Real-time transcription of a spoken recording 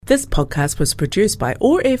This podcast was produced by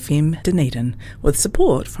OARsome Dunedin with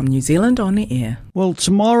support from New Zealand On the Air. Well,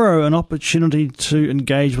 tomorrow an opportunity to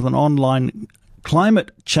engage with an online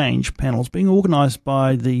climate change panel is being organised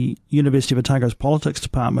by the University of Otago's Politics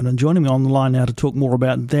Department, and joining me on the line now to talk more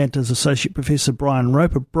about that is Associate Professor Brian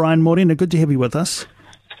Roper. Brian, morena, good to have you with us.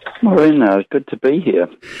 Morena, good to be here.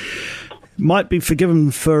 Might be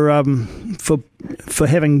forgiven for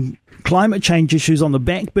having climate change issues on the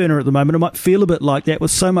back burner at the moment. It might feel a bit like that with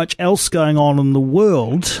so much else going on in the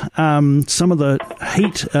world. Some of the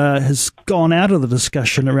heat has gone out of the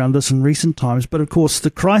discussion around this in recent times, but of course the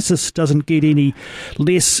crisis doesn't get any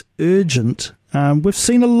less urgent. We've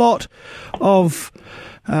seen a lot of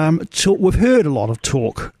talk, we've heard a lot of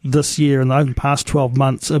talk this year in the past 12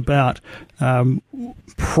 months about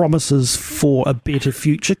promises for a better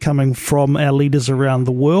future coming from our leaders around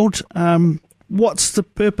the world. What's the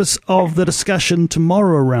purpose of the discussion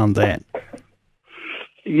tomorrow around that?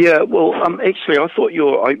 Yeah, well, actually, I thought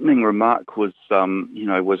your opening remark was,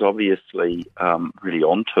 was obviously really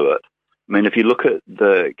onto it. I mean, if you look at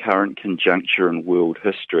the current conjuncture in world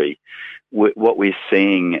history, what we're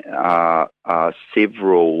seeing are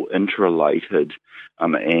several interrelated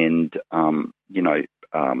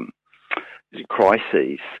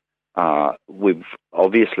crises. We've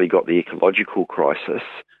obviously got the ecological crisis.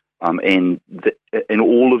 And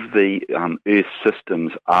all of the Earth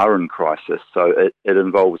systems are in crisis, so it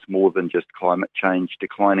involves more than just climate change.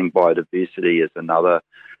 Declining biodiversity is another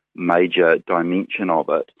major dimension of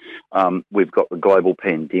it. We've got the global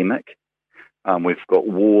pandemic. We've got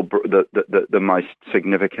war, the most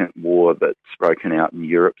significant war that's broken out in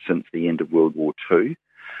Europe since the end of World War II.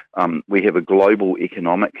 We have a global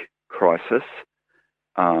economic crisis.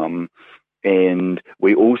 And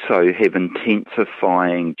we also have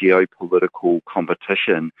intensifying geopolitical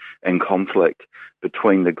competition and conflict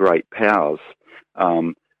between the great powers.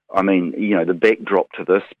 The backdrop to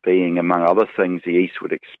this being, among other things, the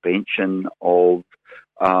eastward expansion of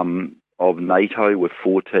NATO with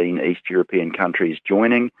 14 East European countries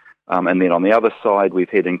joining. And then on the other side, we've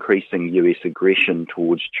had increasing US aggression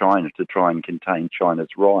towards China to try and contain China's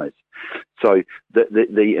rise. So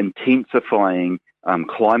the intensifying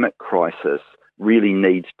climate crisis really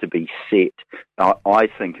needs to be set, I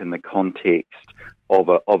think, in the context of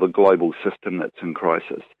a global system that's in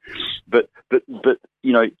crisis. But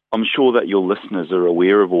I'm sure that your listeners are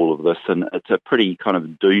aware of all of this, and it's a pretty kind of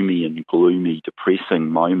doomy and gloomy, depressing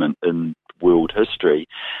moment in world history.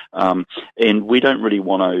 And we don't really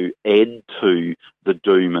want to add to the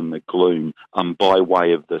doom and the gloom by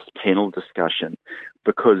way of this panel discussion,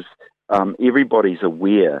 because everybody's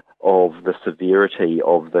aware of the severity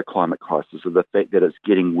of the climate crisis, of the fact that it's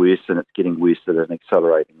getting worse, and it's getting worse at an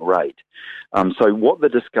accelerating rate. So what the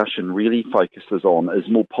discussion really focuses on is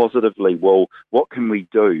more positively, well, what can we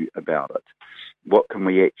do about it? What can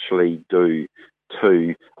we actually do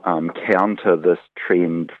to counter this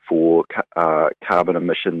trend for carbon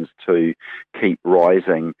emissions to keep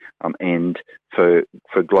rising and for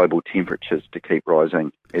global temperatures to keep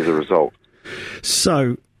rising as a result?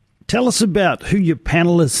 So tell us about who your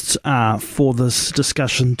panellists are for this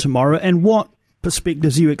discussion tomorrow and what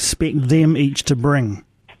perspectives you expect them each to bring.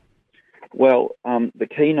 Well, the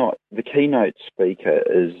keynote speaker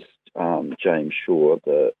is James Shaw,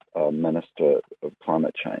 the Minister of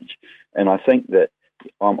Climate Change. And I think that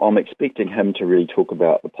I'm expecting him to really talk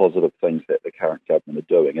about the positive things that the current government are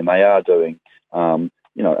doing. And they are doing, a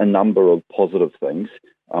number of positive things.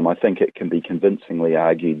 I think it can be convincingly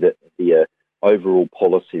argued that the overall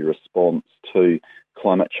policy response to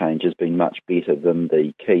climate change has been much better than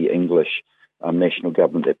the key English national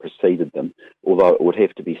government that preceded them, although it would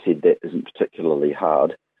have to be said that isn't particularly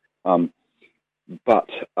hard. The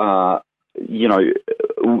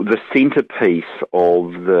centrepiece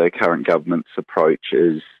of the current government's approach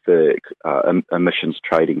is the emissions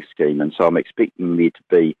trading scheme, and so I'm expecting there to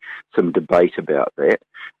be some debate about that.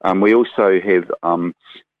 We also have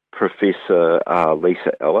Professor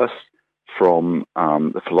Lisa Ellis from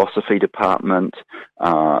the philosophy department.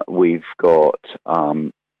 We've got,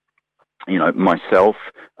 myself,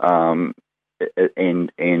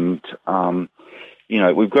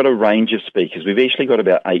 we've got a range of speakers. We've actually got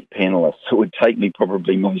about 8 panellists. So it would take me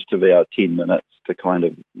probably most of our 10 minutes to kind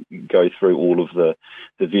of go through all of the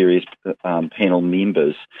various panel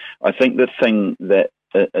members. I think the thing that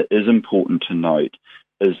is important to note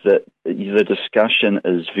is that the discussion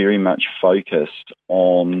is very much focused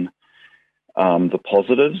on the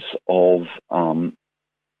positives of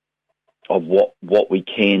what we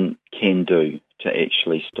can do to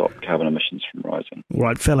actually stop carbon emissions from rising.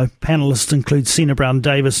 Right, fellow panellists include Sina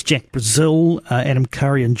Brown-Davis, Jack Brazil, Adam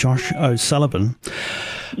Curry and Josh O'Sullivan.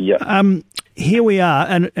 Yeah. Here we are,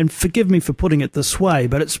 and forgive me for putting it this way,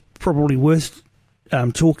 but it's probably worth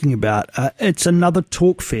talking about. It's another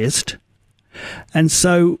talk fest, and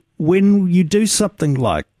so when you do something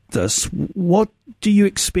like this, what do you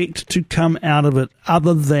expect to come out of it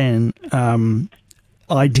other than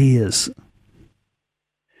ideas?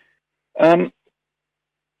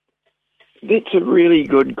 That's a really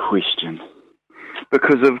good question,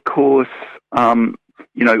 because of course,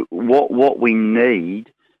 what we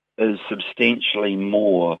need is substantially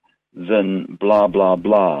more than blah blah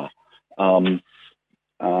blah.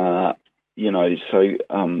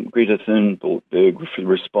 Greta Thunberg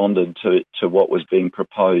responded to what was being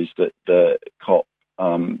proposed at the COP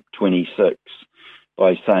 26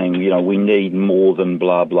 by saying, we need more than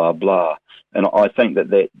blah blah blah, and I think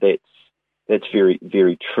that's very,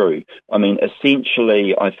 very true. I mean,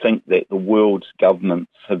 essentially, I think that the world's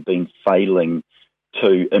governments have been failing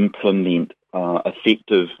to implement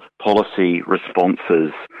effective policy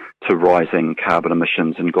responses to rising carbon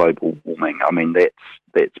emissions and global warming. I mean,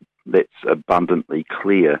 that's abundantly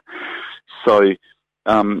clear. So,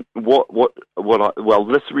 this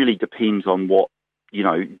really depends on what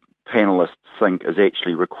panelists think is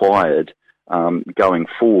actually required going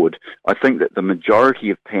forward. I think that the majority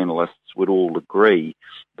of panelists would all agree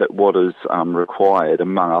that what is required,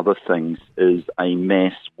 among other things, is a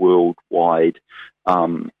mass worldwide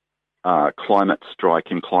climate strike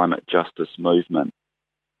and climate justice movement.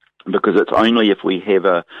 Because it's only if we have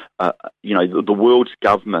the world's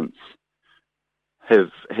governments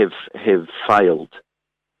have failed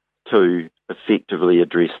to effectively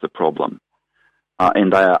address the problem.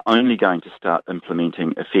 And they are only going to start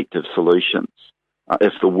implementing effective solutions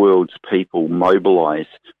if the world's people mobilise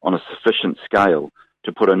on a sufficient scale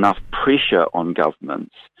to put enough pressure on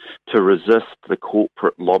governments to resist the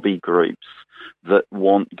corporate lobby groups that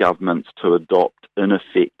want governments to adopt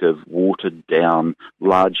ineffective, watered-down,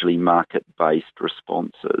 largely market-based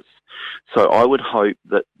responses. So I would hope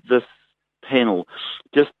that this panel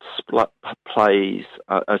just plays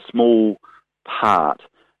a small part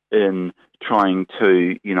in trying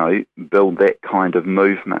to, build that kind of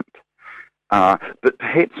movement. But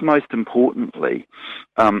perhaps most importantly,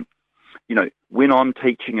 when I'm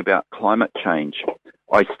teaching about climate change,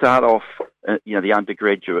 I start off, the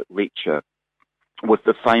undergraduate lecture with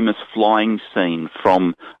the famous flying scene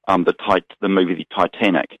from the movie The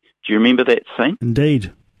Titanic. Do you remember that scene?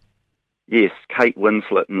 Indeed. Yes, Kate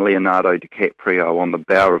Winslet and Leonardo DiCaprio on the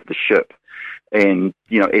bow of the ship, and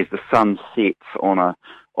as the sun sets on a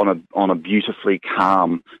beautifully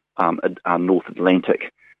calm North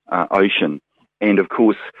Atlantic Ocean, and of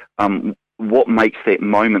course, what makes that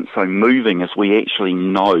moment so moving is we actually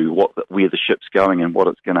know where the ship's going and what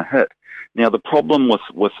it's going to hit. Now, the problem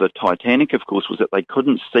with the Titanic, of course, was that they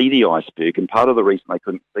couldn't see the iceberg, and part of the reason they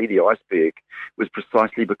couldn't see the iceberg was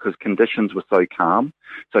precisely because conditions were so calm.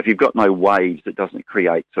 So if you've got no waves, it doesn't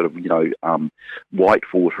create sort of, white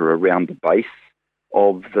water around the base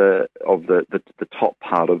of the top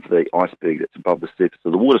part of the iceberg that's above the surface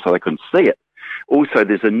of the water, so they couldn't see it. Also,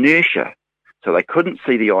 there's inertia. So they couldn't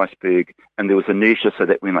see the iceberg, and there was inertia so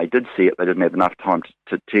that when they did see it, they didn't have enough time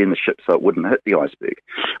to turn the ship so it wouldn't hit the iceberg.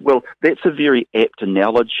 Well, that's a very apt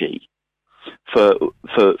analogy for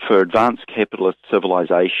advanced capitalist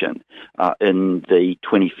civilization in the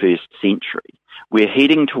 21st century. We're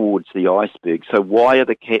heading towards the iceberg, so why are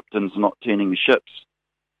the captains not turning the ships?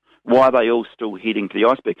 Why are they all still heading to the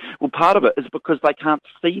iceberg? Well, part of it is because they can't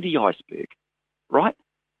see the iceberg, right?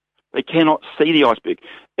 They cannot see the iceberg.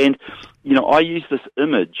 And, I use this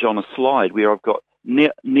image on a slide where I've got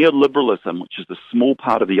neoliberalism, which is the small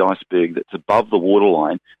part of the iceberg that's above the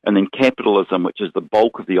waterline, and then capitalism, which is the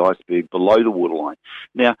bulk of the iceberg below the waterline.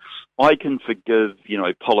 Now, I can forgive,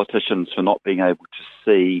 politicians for not being able to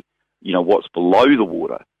see, what's below the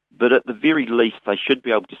water, but at the very least, they should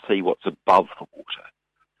be able to see what's above the water.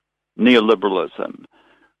 Neoliberalism,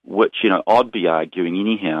 which, I'd be arguing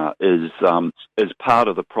anyhow, is part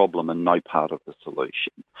of the problem and no part of the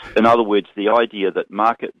solution. In other words, the idea that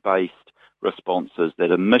market-based responses, that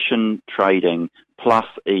emission trading plus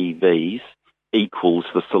EVs equals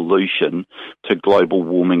the solution to global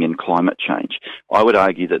warming and climate change. I would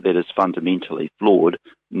argue that is fundamentally flawed,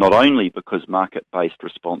 not only because market-based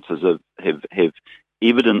responses have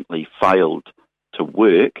evidently failed to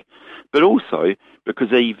work, but also because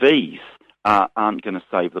EVs aren't going to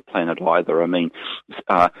save the planet either. I mean,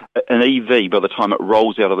 an EV, by the time it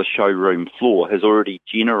rolls out of the showroom floor, has already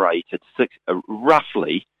generated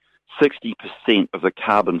roughly 60% of the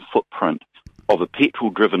carbon footprint of a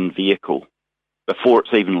petrol-driven vehicle before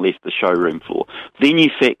it's even left the showroom floor. Then you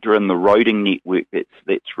factor in the roading network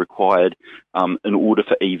that's required in order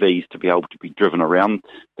for EVs to be able to be driven around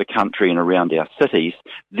the country and around our cities.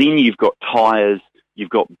 Then you've got tyres, you've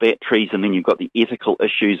got batteries, and then you've got the ethical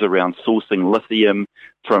issues around sourcing lithium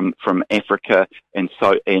from Africa and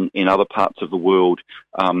other parts of the world,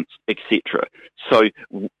 etc. So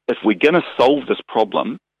if we're going to solve this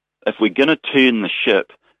problem, if we're going to turn the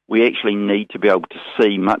ship, we actually need to be able to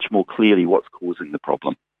see much more clearly what's causing the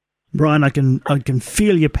problem. Brian, I can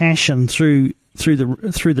feel your passion through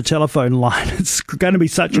the telephone line. It's going to be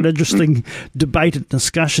such an interesting debate and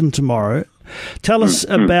discussion tomorrow. Tell us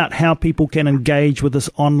about how people can engage with this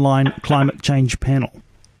online climate change panel.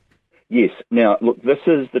 Yes. Now, look, this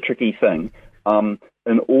is the tricky thing.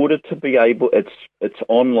 In order to be able, it's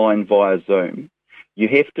online via Zoom. You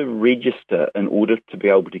have to register in order to be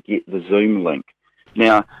able to get the Zoom link.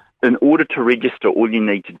 Now, in order to register, all you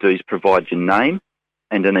need to do is provide your name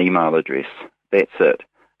and an email address. That's it.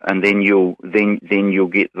 And then you'll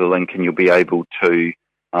get the link, and you'll be able to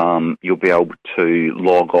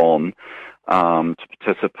log on to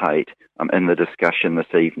participate in the discussion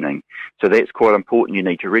this evening. So that's quite important. You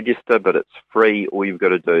need to register, but it's free. All you've got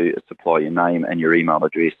to do is supply your name and your email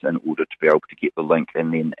address in order to be able to get the link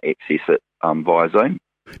and then access it via Zoom.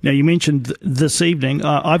 Now, you mentioned this evening.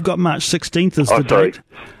 I've got March 16th as the date.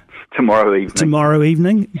 Tomorrow evening. Tomorrow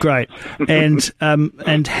evening, great. And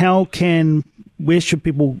where should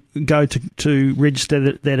people go to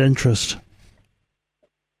register that interest?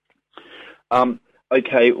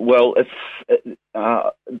 Okay, well, if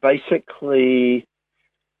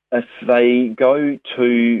they go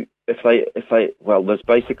to there's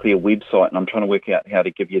basically a website, and I'm trying to work out how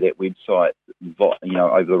to give you that website,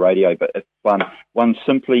 over the radio. But if one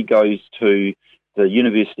simply goes to the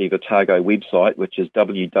University of Otago website, which is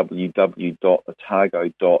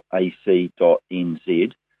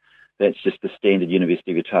www.otago.ac.nz. That's just the standard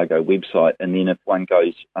University of Otago website. And then if one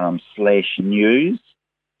goes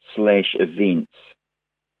 /news/events,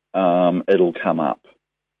 it'll come up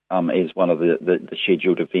as one of the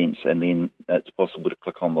scheduled events, and then it's possible to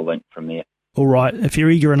click on the link from there. All right. If you're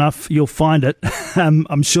eager enough, you'll find it.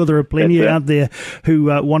 I'm sure there are plenty out there who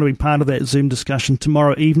want to be part of that Zoom discussion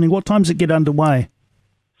tomorrow evening. What time does it get underway?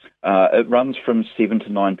 It runs from 7 to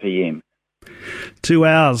 9 p.m. 2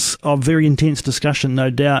 hours of very intense discussion, no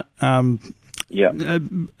doubt. Brian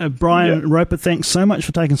Roper, thanks so much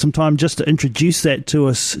for taking some time just to introduce that to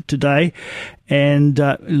us today, and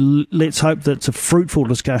let's hope that it's a fruitful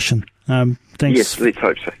discussion. Thanks. Yes, let's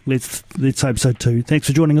hope so. Let's hope so too. Thanks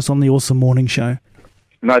for joining us on the Awesome Morning Show.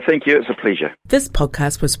 No, thank you. It's a pleasure. This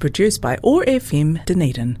podcast was produced by OARfm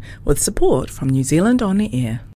Dunedin with support from New Zealand On the Air.